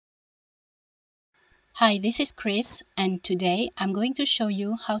Hi, this is Chris, and today I'm going to show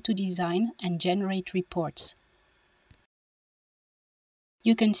you how to design and generate reports.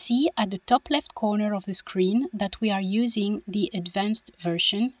 You can see at the top left corner of the screen that we are using the advanced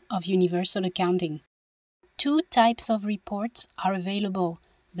version of Universal Accounting. Two types of reports are available,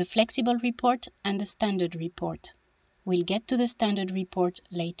 the flexible report and the standard report. We'll get to the standard report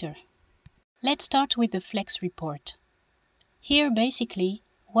later. Let's start with the flex report. Here, basically,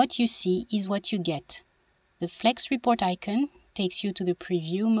 what you see is what you get. The Flex Report icon takes you to the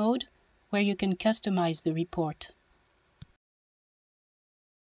preview mode where you can customize the report.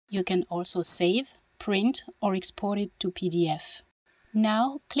 You can also save, print, or export it to PDF.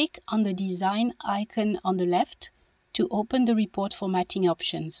 Now click on the design icon on the left to open the report formatting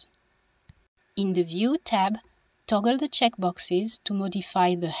options. In the View tab, toggle the checkboxes to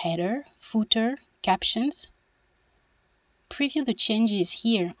modify the header, footer, captions. Preview the changes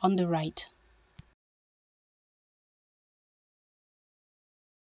here on the right.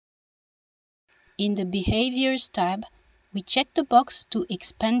 In the Behaviors tab, we check the box to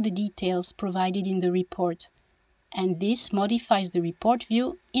expand the details provided in the report, and this modifies the report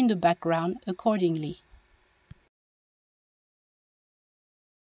view in the background accordingly.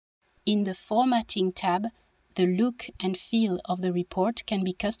 In the Formatting tab, the look and feel of the report can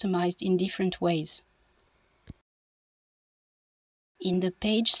be customized in different ways. In the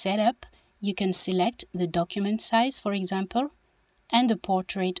Page Setup, you can select the document size, for example, and the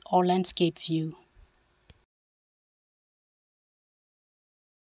portrait or landscape view.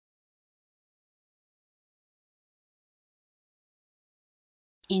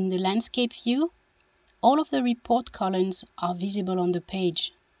 In the landscape view, all of the report columns are visible on the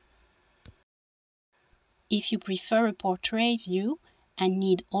page. If you prefer a portrait view and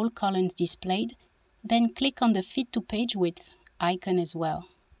need all columns displayed, then click on the Fit to Page Width icon as well.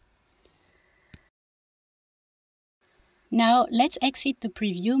 Now let's exit the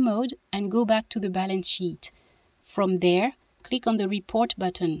preview mode and go back to the balance sheet. From there, click on the Report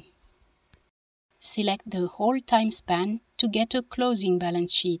button. Select the whole time span to get a closing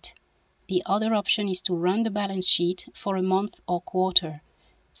balance sheet. The other option is to run the balance sheet for a month or quarter.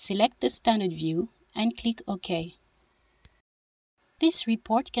 Select the standard view and click OK. This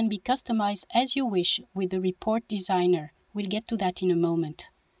report can be customized as you wish with the Report Designer. We'll get to that in a moment.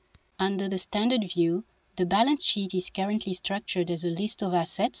 Under the standard view, the balance sheet is currently structured as a list of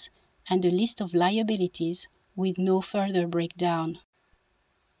assets and a list of liabilities with no further breakdown.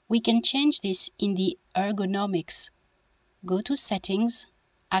 We can change this in the Ergonomics. Go to Settings,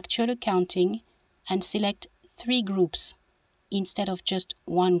 Actual Accounting, and select 3 groups instead of just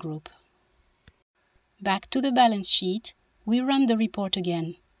one group. Back to the balance sheet, we run the report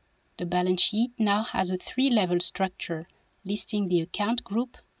again. The balance sheet now has a 3-level structure, listing the account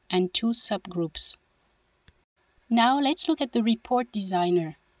group and 2 subgroups. Now let's look at the Report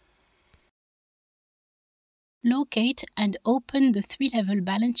Designer. Locate and open the 3-level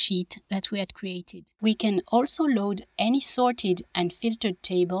balance sheet that we had created. We can also load any sorted and filtered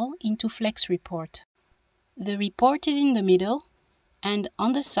table into Flex Report. The report is in the middle, and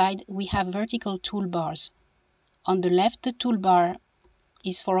on the side we have vertical toolbars. On the left, the toolbar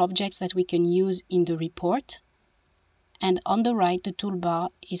is for objects that we can use in the report, and on the right, the toolbar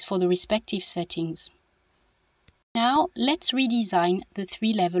is for the respective settings. Now let's redesign the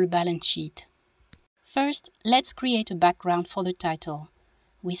 3-level balance sheet. First, let's create a background for the title.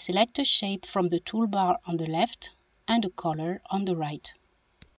 We select a shape from the toolbar on the left and a color on the right.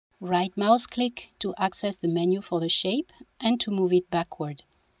 Right mouse click to access the menu for the shape and to move it backward.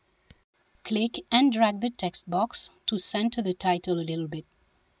 Click and drag the text box to center the title a little bit.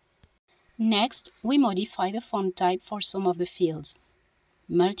 Next, we modify the font type for some of the fields.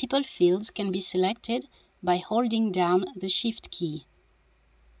 Multiple fields can be selected by holding down the Shift key.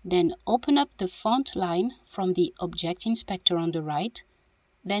 Then open up the font line from the Object Inspector on the right,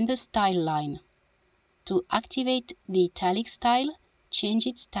 then the Style line. To activate the italic style, change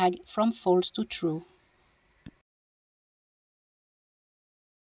its tag from false to true.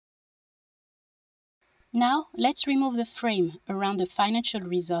 Now let's remove the frame around the financial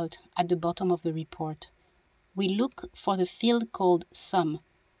result at the bottom of the report. We look for the field called Sum.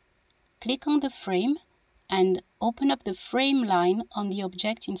 Click on the frame and open up the frame line on the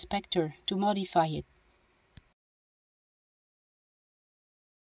Object Inspector to modify it.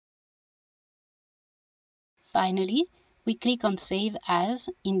 Finally, we click on Save As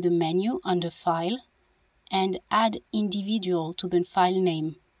in the menu under File and add Individual to the file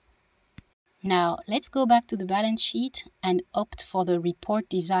name. Now let's go back to the balance sheet and opt for the Report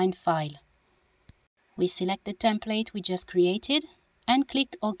Design file. We select the template we just created and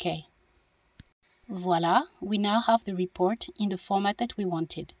click OK. Voila, we now have the report in the format that we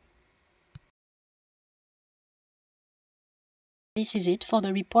wanted. This is it for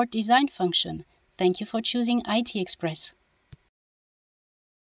the report design function. Thank you for choosing IT Express.